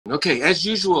Okay, as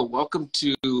usual, welcome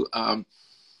to the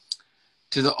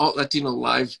Alt.Latino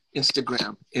live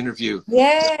Instagram interview.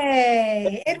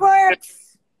 Yay! It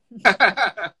works!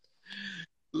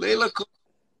 Leila Cobo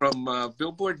from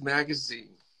Billboard magazine.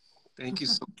 Thank you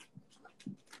so much.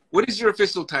 What is your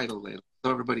official title, Leila,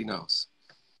 so everybody knows?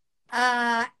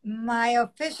 My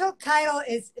official title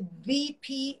is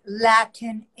VP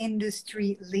Latin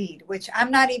Industry Lead, which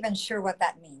I'm not even sure what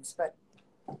that means, but...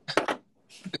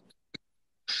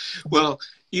 Well,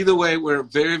 either way, we're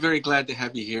very, very glad to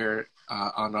have you here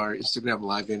on our Instagram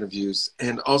live interviews.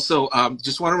 And also,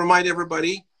 just want to remind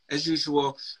everybody, as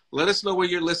usual, let us know where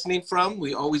you're listening from.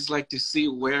 We always like to see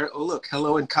where, oh, look,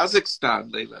 hello in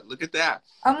Kazakhstan, Leila. Look at that.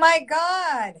 Oh, my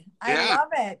God. I love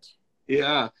it.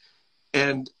 Yeah.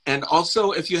 And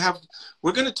also, if you have,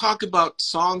 we're going to talk about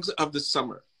songs of the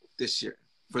summer this year,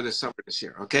 for the summer this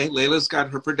year, okay? Leila's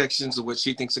got her predictions of what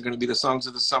she thinks are going to be the songs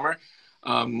of the summer.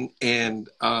 And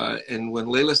when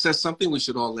Leila says something, we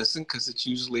should all listen because it's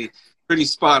usually pretty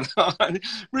spot on,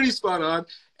 pretty spot on.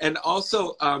 And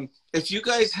also, if you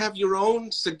guys have your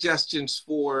own suggestions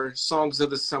for songs of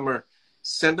the summer,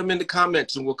 send them in the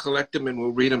comments and we'll collect them and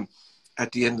we'll read them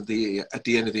at the end of the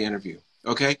interview.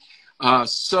 Okay.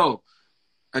 So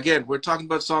again, we're talking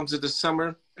about songs of the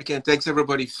summer. Again, thanks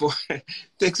everybody for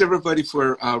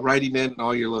writing in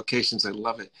all your locations. I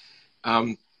love it.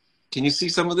 Can you see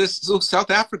some of this? Oh, South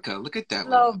Africa. Look at that.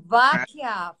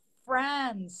 Slovakia,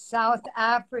 France, South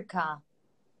Africa.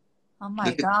 Oh,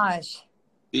 my gosh.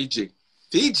 Fiji.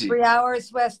 3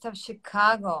 hours west of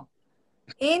Chicago.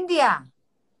 India.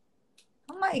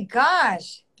 Oh, my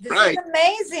gosh. This is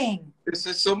amazing. This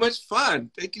is so much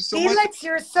fun. Thank you so much. Felix,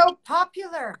 you're so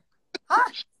popular. Huh?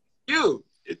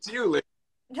 It's you.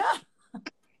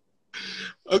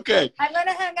 Okay. I'm going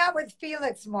to hang out with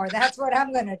Felix more. That's what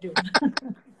I'm going to do.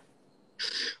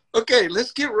 Okay,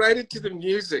 let's get right into the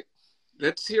music.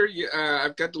 Let's hear you.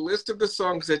 I've got the list of the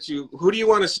songs that who do you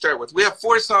want to start with? We have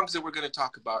 4 songs that we're going to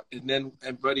talk about, and then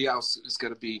everybody else is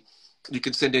going to be, you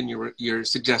can send in your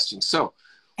suggestions. So,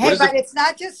 hey, but it's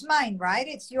not just mine, right?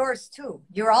 It's yours too.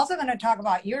 You're also going to talk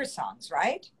about your songs,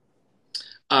 right?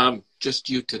 Just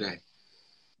you today.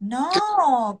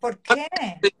 No, ¿por qué?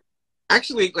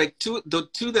 Actually, like the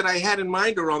two that I had in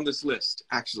mind are on this list,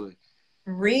 actually.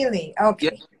 Really?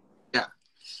 Okay. Yeah.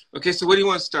 Okay, so what do you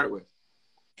want to start with?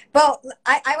 Well,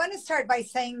 I want to start by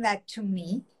saying that to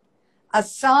me, a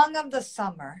song of the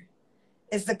summer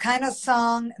is the kind of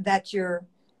song that you're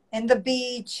in the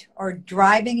beach or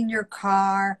driving in your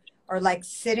car or like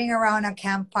sitting around a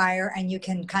campfire and you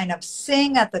can kind of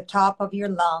sing at the top of your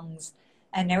lungs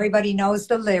and everybody knows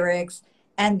the lyrics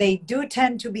and they do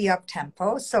tend to be up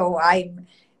tempo. So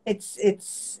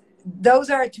those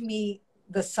are to me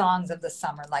the songs of the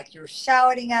summer, like you're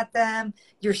shouting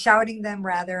them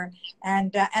rather,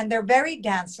 and they're very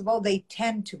danceable. They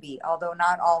tend to be, although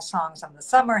not all songs of the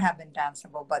summer have been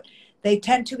danceable, but they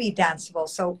tend to be danceable.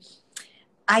 So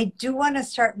I do want to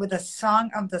start with a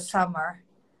song of the summer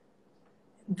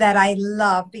that I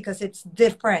love because it's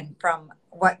different from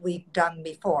what we've done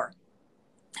before.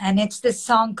 And it's this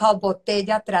song called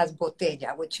Botella tras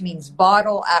Botella, which means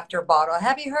bottle after bottle.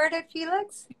 Have you heard it,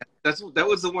 Felix? That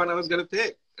was the one I was going to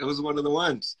pick. It was one of the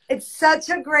ones. It's such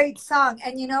a great song.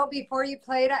 And, you know, before you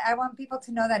play it, I want people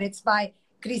to know that it's by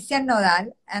Christian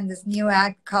Nodal and this new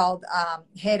act called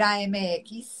Hera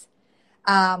MX.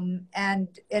 And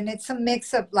it's a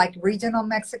mix of like regional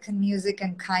Mexican music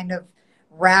and kind of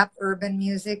rap urban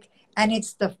music. And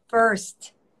it's the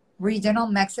first regional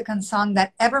Mexican song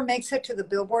that ever makes it to the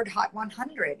Billboard Hot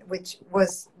 100, which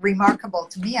was remarkable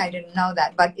to me. I didn't know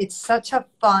that, but it's such a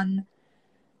fun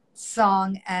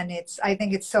song and I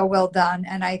think it's so well done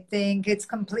and I think it's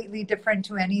completely different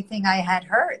to anything I had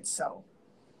heard. So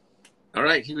all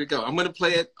right, here we go. I'm going to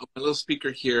play it on my little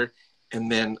speaker here and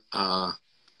then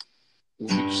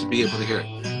we should be able to hear it.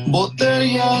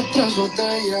 Botella tras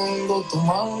botella ando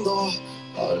tomando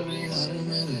a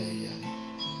olvidarme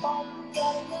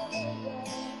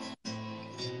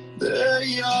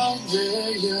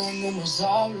de ella no más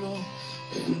hablo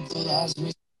en todas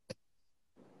mis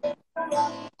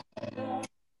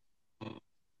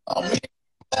a mí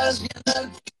es bien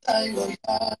el traigo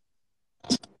ya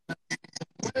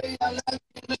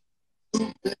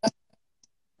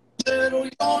pero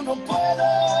yo no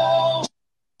puedo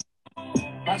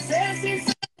hacer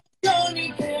sensación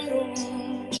y quiero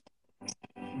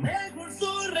mejor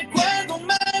su recuerdo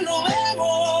me lo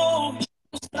bebo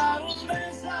los tragos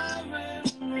me saben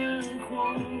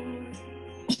mejor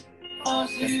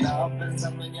estaba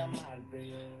pensando en llamarte.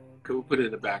 Can we put it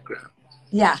in the background?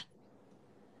 Yeah.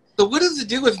 So what is the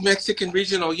deal with Mexican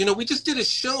regional? You know, we just did a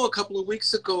show a couple of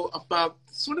weeks ago about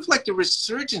sort of like the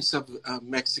resurgence of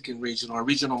Mexican regional or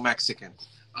regional Mexican.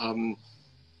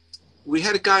 We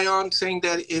had a guy on saying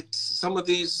that it's some of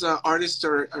these artists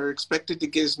are expected to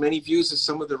get as many views as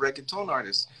some of the reggaeton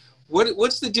artists.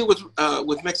 What's the deal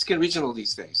with Mexican regional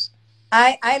these days?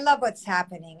 I love what's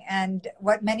happening. And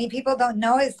what many people don't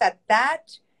know is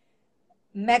that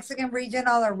Mexican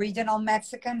regional or regional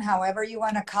Mexican, however you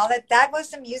want to call it, that was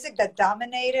the music that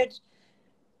dominated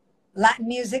Latin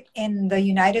music in the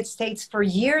United States for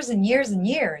years and years and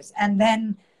years. And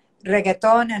then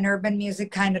reggaeton and urban music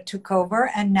kind of took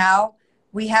over. And now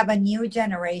we have a new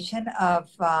generation of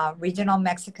regional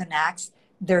Mexican acts.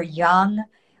 They're young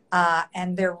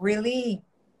and they're really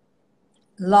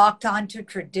locked onto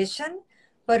tradition,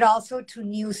 but also to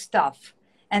new stuff.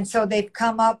 And so they've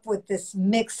come up with this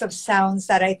mix of sounds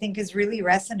that I think is really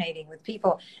resonating with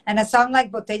people. And a song like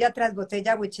Botella Tras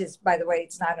Botella, which is, by the way,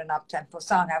 it's not an up-tempo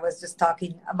song. I was just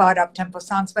talking about up-tempo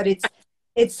songs, but it's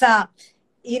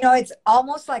you know, it's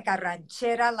almost like a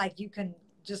ranchera, like you can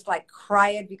just like cry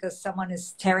it because someone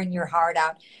is tearing your heart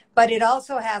out. But it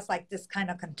also has like this kind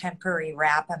of contemporary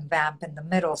rap and vamp in the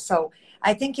middle. So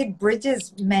I think it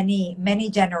bridges many, many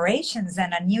generations,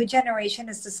 and a new generation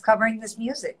is discovering this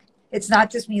music. It's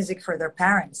not just music for their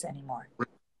parents anymore.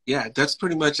 Yeah, that's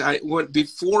pretty much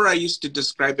before I used to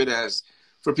describe it as,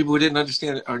 for people who didn't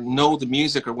understand or know the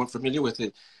music or weren't familiar with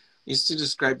it, I used to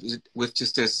describe it with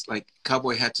just as like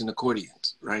cowboy hats and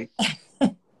accordions, right?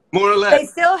 More or less. They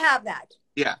still have that.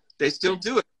 Yeah, they still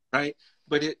do it, right?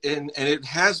 But it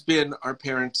has been our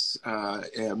parents'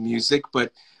 music,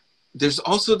 but there's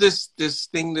also this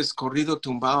thing, this corrido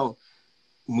tumbao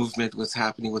movement was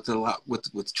happening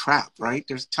with trap, right?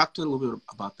 Talk to a little bit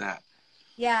about that.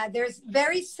 Yeah, there's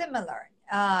very similar.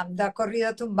 The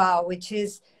corrido tumbao, which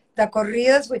is the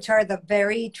corridos, which are the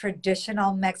very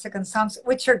traditional Mexican songs,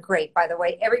 which are great, by the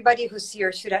way. Everybody who's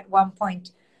here should at one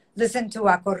point listen to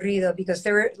a corrido, because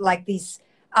they're like these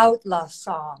outlaw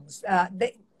songs.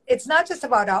 It's not just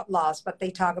about outlaws, but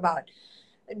they talk about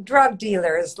drug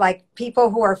dealers, like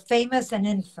people who are famous and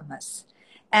infamous.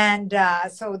 And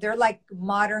so they're like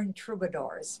modern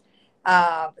troubadours.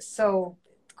 So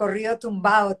corrido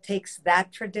tumbao takes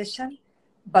that tradition,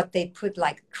 but they put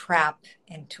like trap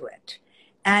into it.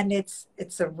 And it's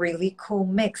a really cool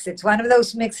mix. It's one of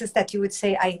those mixes that you would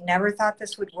say, I never thought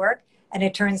this would work. And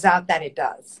it turns out that it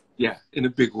does. Yeah, in a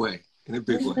big way. In a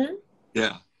big way.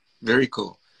 Yeah, very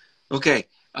cool. Okay.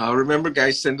 Remember,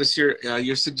 guys, send us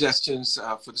your suggestions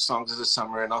for the songs of the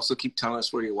summer, and also keep telling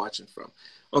us where you're watching from.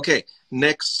 Okay,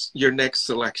 your next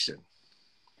selection.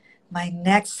 My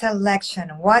next selection,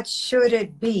 what should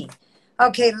it be?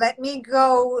 Okay, let me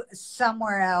go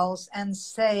somewhere else and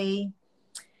say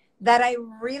that I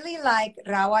really like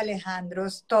Rauw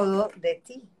Alejandro's Todo de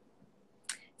Ti.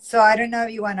 So I don't know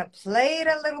if you want to play it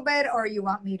a little bit or you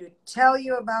want me to tell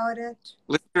you about it.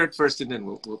 Let's hear it first, and then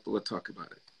we'll talk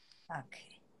about it. Okay.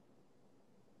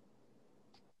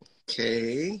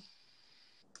 Okay.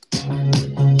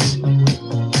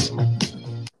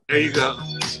 There you go.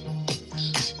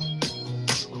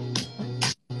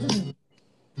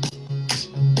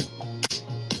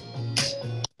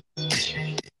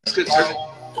 That's good.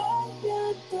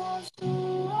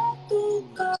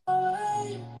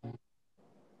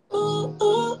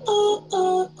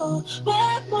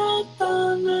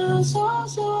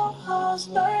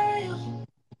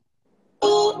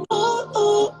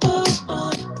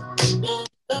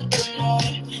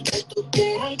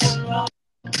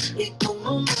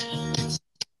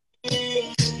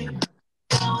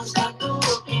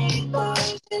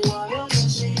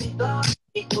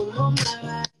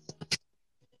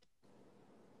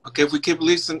 Okay, if we keep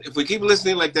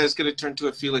listening like that, it's going to turn to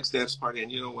a Felix dance party,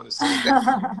 and you don't want to see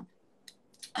that.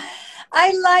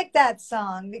 I like that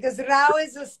song because Rauw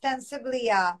is ostensibly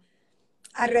a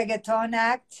reggaeton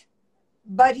act,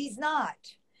 but he's not,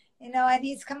 you know, and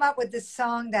he's come up with this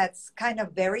song that's kind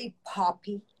of very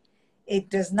poppy. It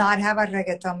does not have a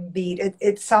reggaeton beat.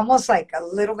 It's almost like a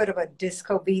little bit of a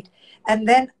disco beat. And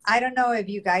then, I don't know if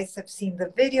you guys have seen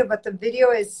the video, but the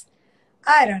video is,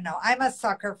 I don't know. I'm a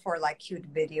sucker for like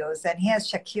cute videos. And he has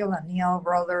Shaquille O'Neal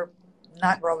roller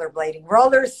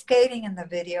skating in the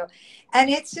video. And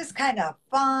it's just kind of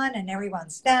fun, and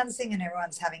everyone's dancing and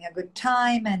everyone's having a good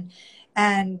time.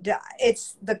 And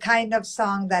it's the kind of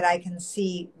song that I can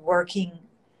see working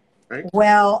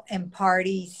well in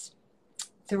parties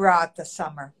throughout the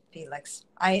summer, Felix.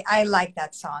 I like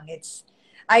that song.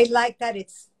 I like that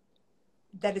it's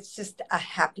just a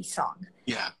happy song.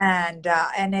 Yeah. And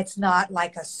it's not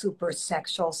like a super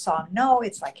sexual song. No,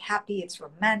 it's like happy, it's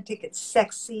romantic, it's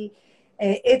sexy.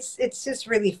 It's just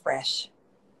really fresh.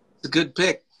 It's a good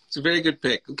pick. It's a very good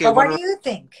pick. Okay, But what do you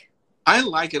think? I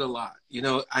like it a lot. You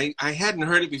know, I hadn't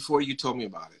heard it before you told me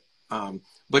about it.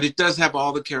 But it does have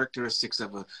all the characteristics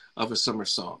of a summer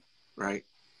song, right?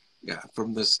 Yeah,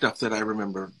 from the stuff that I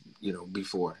remember, you know,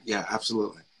 before. Yeah,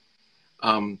 absolutely.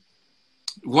 Want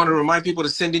to remind people to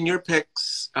send in your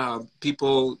picks.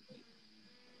 People,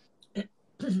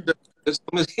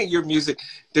 your music.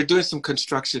 They're doing some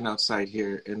construction outside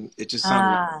here, and it just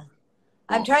sounded like.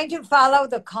 I'm trying to follow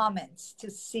the comments to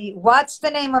see what's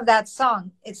the name of that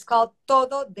song. It's called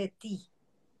Todo de Ti.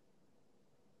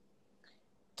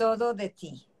 Todo de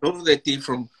Ti. Todo de Ti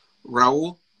from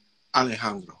Raúl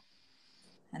Alejandro.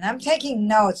 And I'm taking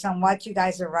notes on what you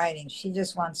guys are writing. She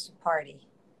just wants to party.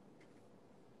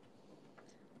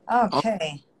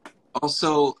 Okay.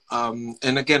 Also,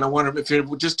 and again, I wonder if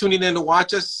you're just tuning in to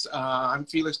watch us, I'm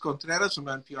Felix Contreras from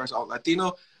NPR's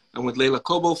Alt.Latino. I'm with Leila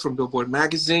Cobo from Billboard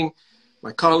magazine,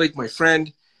 my colleague, my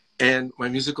friend, and my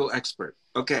musical expert.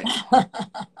 Okay.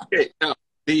 Okay, now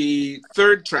the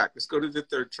third track. Let's go to the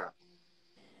third track.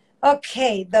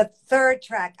 Okay, the third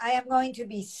track. I am going to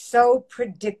be so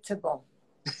predictable,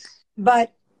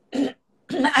 but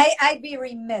I'd be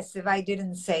remiss if I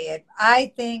didn't say it.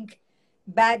 I think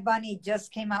Bad Bunny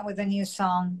just came out with a new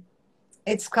song.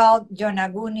 It's called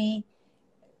Yonaguni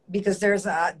because there's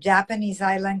a Japanese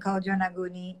island called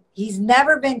Yonaguni. He's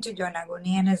never been to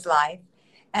Yonaguni in his life.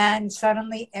 And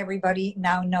suddenly everybody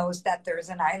now knows that there's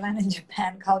an island in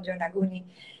Japan called Yonaguni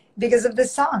because of the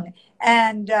song.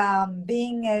 And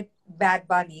being a Bad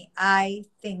Bunny, I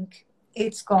think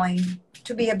it's going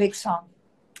to be a big song.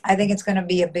 I think it's going to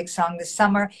be a big song this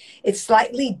summer. It's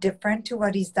slightly different to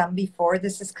what he's done before.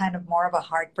 This is kind of more of a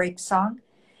heartbreak song.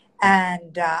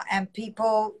 And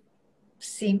people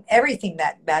seem, everything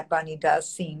that Bad Bunny does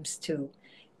seems to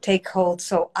take hold.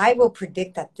 So I will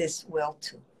predict that this will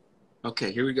too.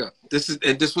 Okay, here we go. This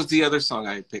was the other song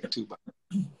I picked too.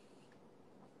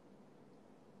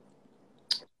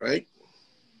 Right?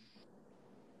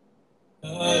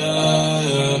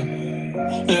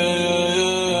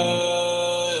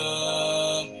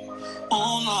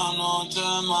 Una noche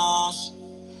más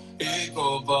y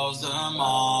copas de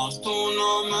más. Tú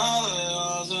no me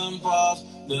dejas en paz,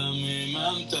 de mi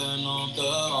mente no te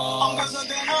vas. Aunque sé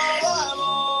que no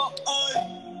debo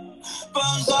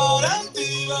pensar en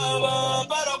ti, bebé,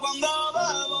 pero cuando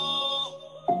bebo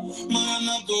me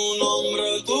viene tu nombre,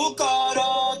 tu cara,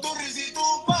 tu risa y tu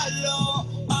pelo.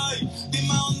 Ay,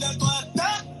 dime dónde tú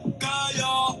estás, que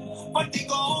yo por ti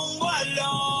con un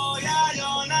vuelo. Ya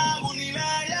yo nago ni le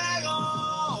llego,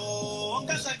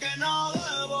 aunque sé que no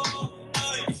debo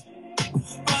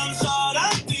pensar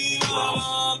en ti,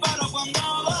 bebé, pero cuando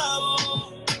bebo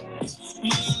me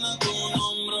viene tu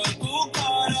nombre, tu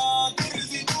cara, tu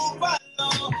risa y tu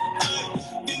pelo. Ay,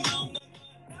 dime dónde.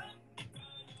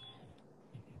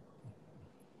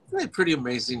 Isn't it pretty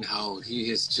amazing how he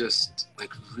has just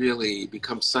like really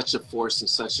become such a force in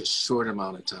such a short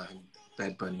amount of time,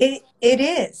 Bad Bunny? It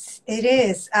is.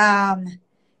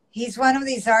 He's one of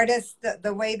these artists,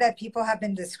 the way that people have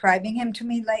been describing him to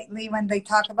me lately when they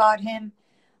talk about him,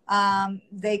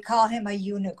 they call him a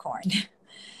unicorn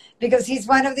because he's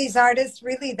one of these artists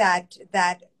really that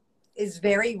is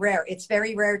very rare. It's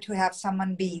very rare to have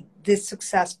someone be this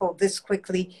successful this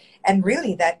quickly, and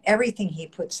really that everything he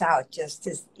puts out just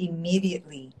is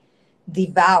immediately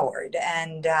devoured,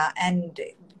 and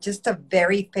just a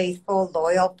very faithful,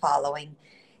 loyal following.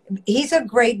 He's a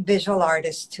great visual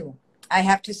artist too. I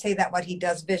have to say that what he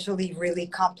does visually really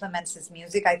complements his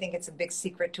music. I think it's a big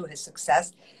secret to his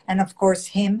success, and of course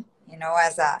him, you know,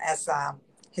 as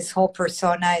his whole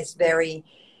persona is very,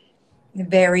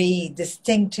 very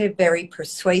distinctive, very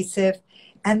persuasive.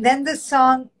 And then the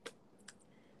song,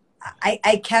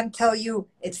 I can't tell you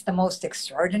it's the most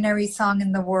extraordinary song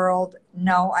in the world.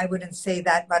 No, I wouldn't say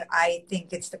that, but I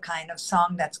think it's the kind of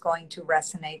song that's going to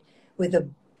resonate with a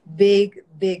big,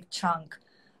 big chunk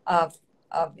of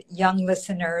young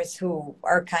listeners who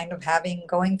are kind of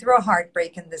going through a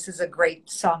heartbreak, and this is a great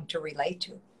song to relate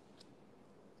to.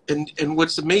 And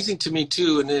what's amazing to me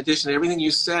too, in addition to everything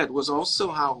you said, was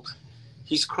also how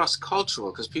he's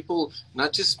cross-cultural, because people,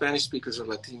 not just Spanish speakers or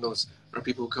Latinos or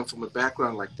people who come from a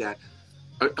background like that,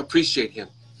 appreciate him.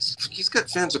 He's got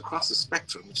fans across the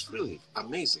spectrum. It's really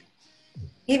amazing.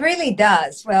 He really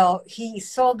does. Well, he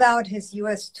sold out his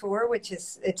U.S. tour,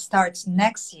 it starts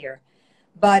next year.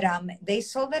 But they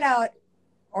sold it out,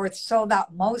 or sold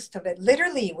out most of it,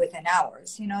 literally within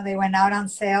hours. You know, they went out on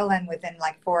sale, and within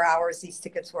like 4 hours, these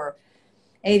tickets were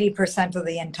 80% of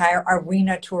the entire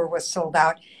arena tour was sold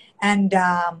out. And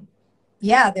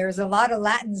Yeah, there's a lot of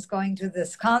Latins going to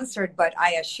this concert, but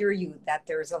I assure you that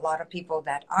there's a lot of people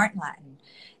that aren't Latin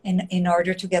in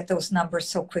order to get those numbers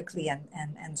so quickly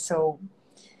and so,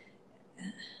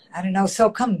 I don't know, so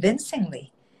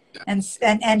convincingly.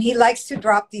 And he likes to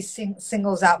drop these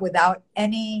singles out without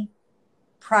any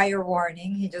prior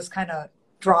warning. He just kind of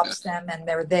drops them and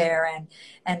they're there,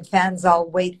 and fans all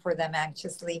wait for them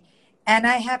anxiously. And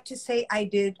I have to say, I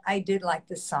did like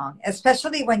this song,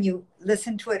 especially when you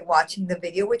listen to it watching the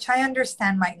video, which I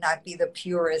understand might not be the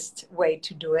purest way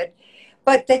to do it.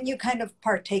 But then you kind of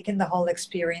partake in the whole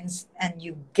experience and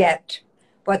you get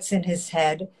what's in his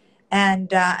head.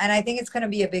 And I think it's going to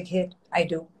be a big hit. I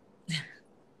do.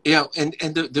 Yeah, and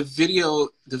the video,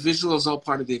 the visual is all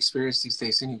part of the experience these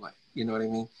days anyway. You know what I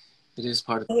mean? It is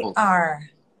part of the whole. They are.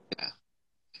 Yeah.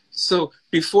 So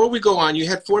before we go on, you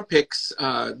had 4 picks.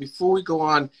 Before we go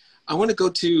on, I want to go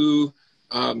to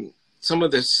some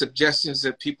of the suggestions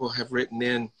that people have written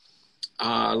in.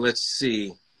 Let's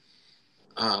see.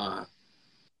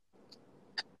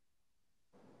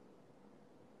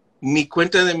 Mi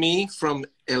Cuenta de Mi from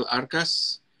El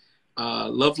Arcas.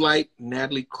 Love Light,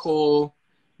 Natalie Cole.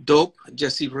 Dope,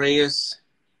 Jesse Reyes.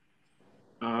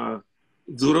 Duro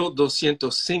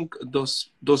 2005.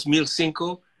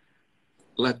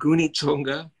 Laguni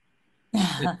Chonga.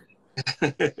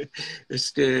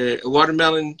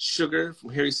 Watermelon Sugar from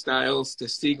Harry Styles.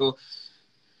 Testigo.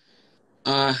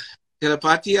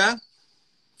 Telepatia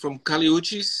from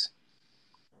Caliuchis.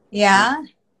 Yeah.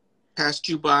 Passed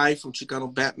You By from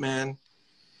Chicano Batman.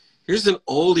 Here's an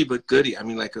oldie but goodie. I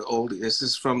mean, like an oldie. This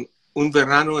is from Un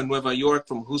Verano in Nueva York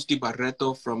from Justy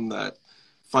Barreto from the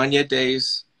Fania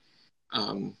days,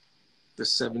 the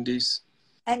 70s.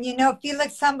 And you know,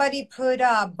 Felix, somebody put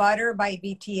Butter by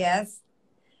BTS.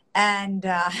 And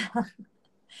I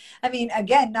mean,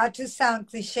 again, not to sound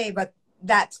cliche, but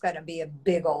that's going to be a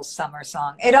big old summer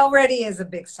song. It already is a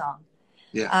big song.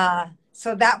 Yeah.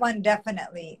 So that one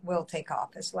definitely will take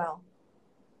off as well.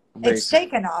 Amazing. It's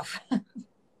taken off.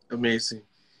 Amazing.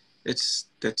 It's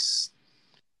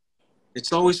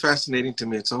always fascinating to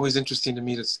me. It's always interesting to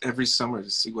me every summer to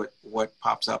see what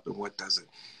pops up and what doesn't.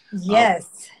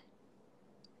 Yes.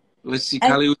 Let's see.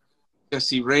 Cali,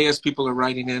 Jesse Reyes, people are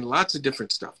writing in lots of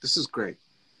different stuff. This is great.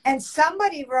 And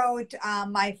somebody wrote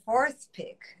my 4th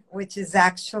pick, which is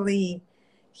actually,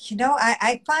 you know,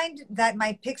 I find that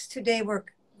my picks today were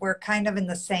kind of in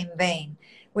the same vein,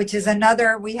 which is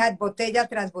another, we had Botella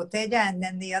Tras Botella, and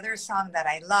then the other song that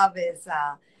I love is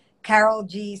Karol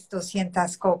G's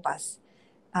 200 Copas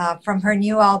from her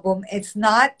new album. It's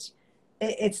not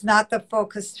the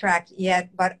focus track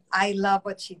yet, but I love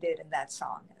what she did in that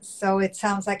song. So it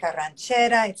sounds like a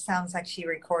ranchera. It sounds like she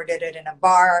recorded it in a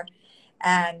bar,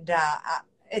 and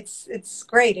it's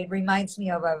great. It reminds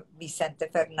me of a Vicente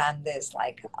Fernandez,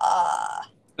 like,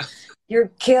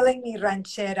 you're killing me,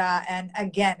 ranchera. And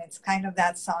again, it's kind of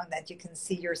that song that you can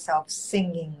see yourself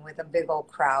singing with a big old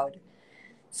crowd.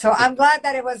 So I'm glad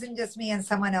that it wasn't just me and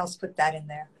someone else put that in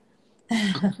there.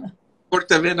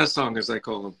 Cortavena song, as I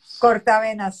call them.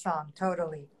 Cortavena song,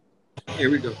 totally. Here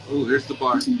we go. Oh, here's the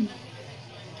bar.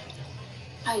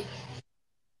 Ay.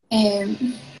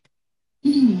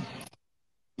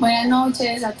 Buenas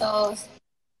noches a todos.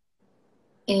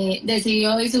 Decidí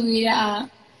hoy subir a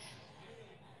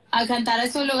cantar a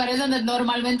estos lugares donde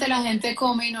normalmente la gente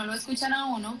come y no lo escuchan a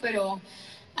uno, pero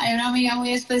hay una amiga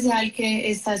muy especial que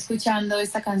está escuchando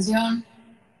esta canción.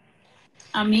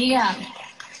 Amiga,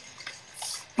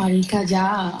 marica,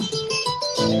 ya.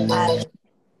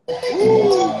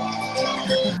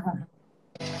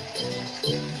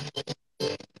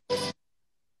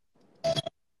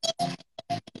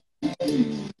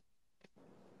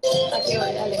 Aquí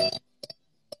voy, dale.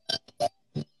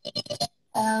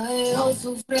 La veo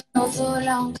sufriendo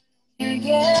sola aunque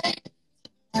llegue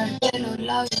de los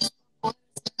labios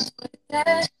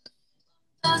fuertes.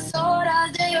 Las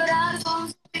horas de llorar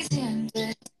son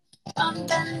suficientes para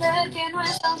entender que no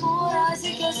es amor,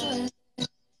 así que suelte.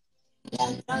 La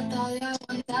trata de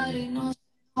aguantar y no se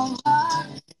enojar.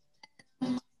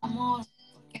 Más amor,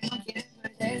 porque no quieres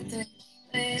perderte.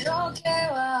 Pero que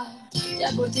va,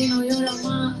 ya por ti no lloro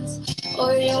más.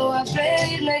 Hoy yo voy a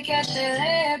pedirle que te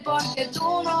deje porque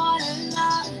tú no vales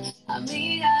nada.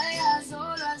 Amiga, deja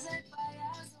solo hacer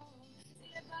payaso.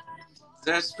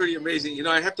 That's pretty amazing. You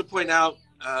know, I have to point out,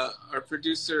 our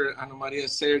producer, Ana Maria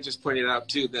Sayer, just pointed out,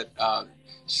 too, that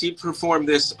she performed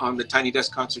this on the Tiny Desk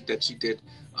concert that she did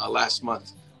last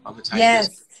month on the Tiny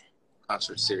Desk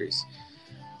concert series.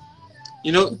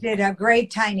 You know, she did a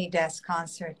great Tiny Desk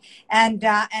concert. And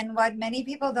what many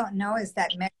people don't know is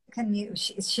that Mexican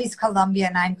music, she's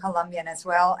Colombian, I'm Colombian as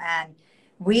well. And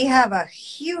we have a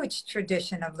huge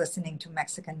tradition of listening to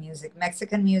Mexican music.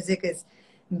 Mexican music is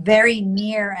very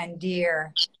near and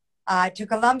dear to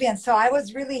Colombians. So I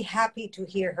was really happy to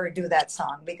hear her do that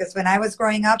song, because when I was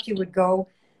growing up, you would go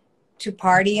to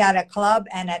party at a club,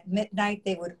 and at midnight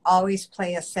they would always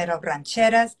play a set of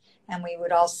rancheras, and we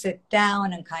would all sit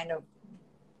down and kind of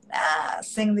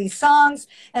sing these songs.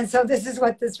 And so this is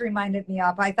what this reminded me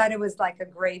of. I thought it was like a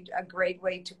great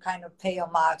way to kind of pay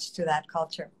homage to that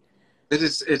culture.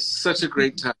 It's such a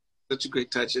great touch, such a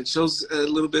great touch. It shows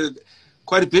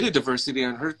quite a bit of diversity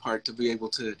on her part to be able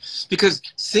to, because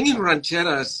singing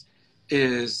rancheras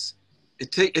it's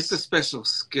a special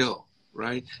skill,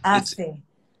 right? It's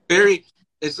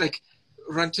like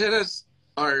rancheras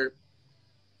are,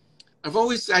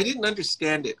 I didn't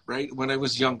understand it, right, when I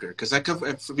was younger, because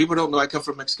for people who don't know, I come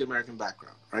from Mexican-American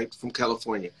background, right, from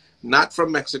California. Not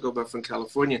from Mexico, but from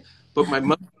California. But my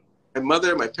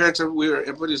mother, my parents,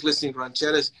 everybody was listening to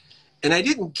rancheras, and I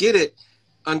didn't get it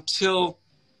until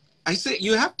I said,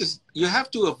 you have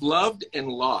to have loved and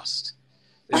lost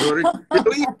in order to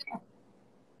really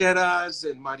rancheras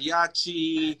and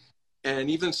mariachi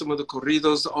and even some of the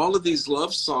corridos, all of these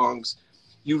love songs.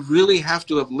 You really have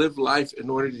to have lived life in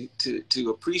order to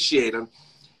appreciate them.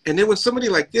 And then when somebody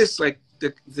like this, like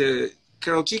the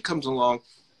Karol G comes along,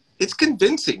 it's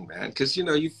convincing, man, because,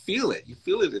 you feel it. You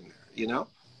feel it in there,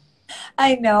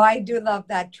 I know. I do love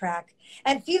that track.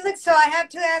 And Felix, so I have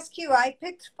to ask you, I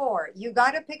picked 4. You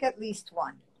got to pick at least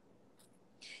one.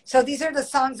 So these are the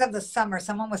songs of the summer.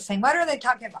 Someone was saying, what are they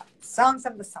talking about? Songs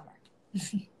of the summer.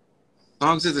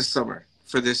 Songs of the summer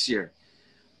for this year.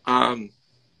 I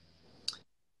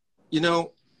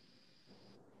don't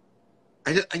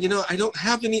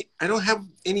have any.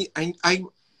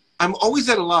 I'm always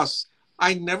at a loss.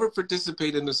 I never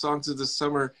participate in the songs of the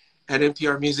summer at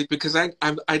NPR Music because I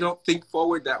don't think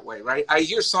forward that way, right? I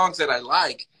hear songs that I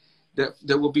like that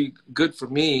will be good for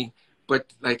me, but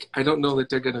like I don't know that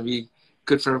they're going to be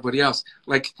good for everybody else.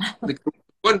 Like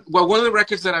one of the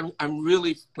records that I'm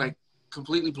really like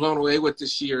completely blown away with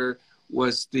this year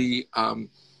was the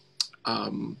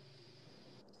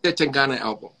Tangana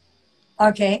album.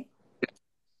 Okay.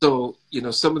 So,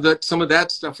 some of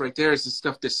that stuff right there is the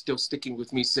stuff that's still sticking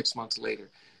with me 6 months later.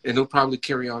 And it'll probably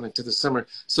carry on into the summer.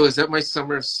 So is that my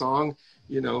summer song?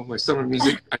 My summer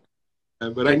music?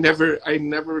 But I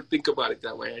never think about it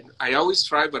that way. I always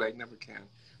try, but I never can.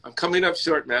 I'm coming up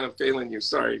short, man. I'm failing you.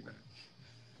 Sorry, man.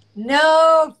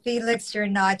 No, Felix, you're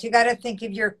not. You got to think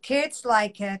if your kids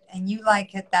like it and you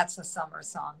like it, that's a summer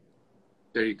song.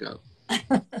 There you go.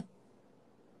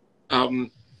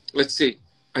 Let's see.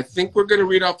 I think we're going to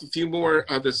read off a few more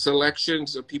of the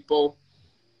selections of people.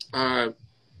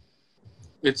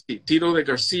 Let's see. Tito de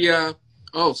Garcia.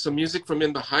 Oh, some music from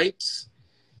In the Heights.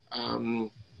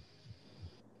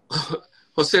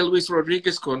 Jose Luis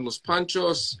Rodriguez con Los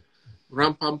Panchos.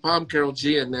 Ram Pam Pam, Karol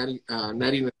G, and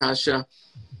Natty Natasha.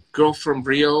 Girl from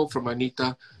Rio, from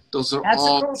Anita. That's a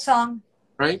cool song.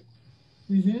 Right?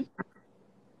 Mm-hmm.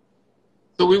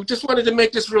 So we just wanted to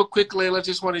make this real quick, Leila.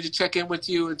 Just wanted to check in with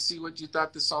you and see what you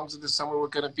thought the songs of the summer were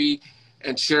going to be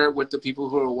and share it with the people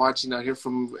who are watching out here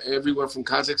from everywhere from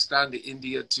Kazakhstan to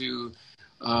India to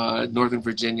Northern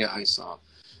Virginia, I saw.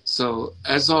 So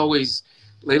as always,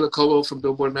 Leila Cobo from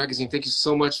Billboard Magazine, thank you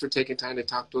so much for taking time to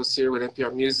talk to us here with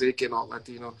NPR Music and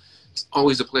Alt.Latino. It's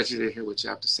always a pleasure to hear what you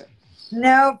have to say.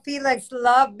 No, Felix,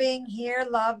 love being here,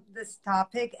 love this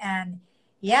topic, and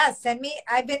yeah, send me.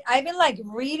 I've been like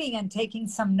reading and taking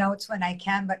some notes when I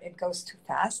can, but it goes too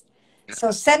fast. Yeah.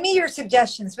 So send me your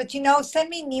suggestions, but send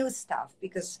me new stuff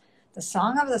because the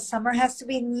song of the summer has to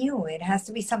be new. It has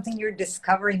to be something you're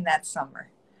discovering that summer.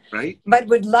 Right. But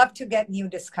would love to get new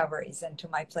discoveries into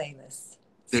my playlist.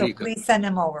 So please send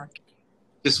them over.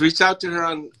 Just reach out to her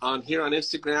on here on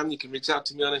Instagram. You can reach out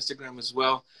to me on Instagram as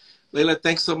well. Leila,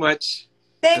 thanks so much.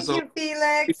 Thank you,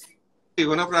 Felix.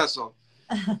 Un abrazo.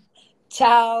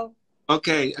 Ciao.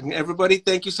 Okay, and everybody,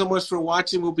 thank you so much for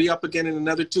watching. We'll be up again in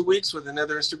another 2 weeks with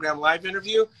another Instagram Live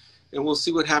interview, and we'll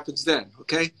see what happens then,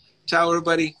 okay? Ciao,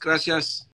 everybody. Gracias.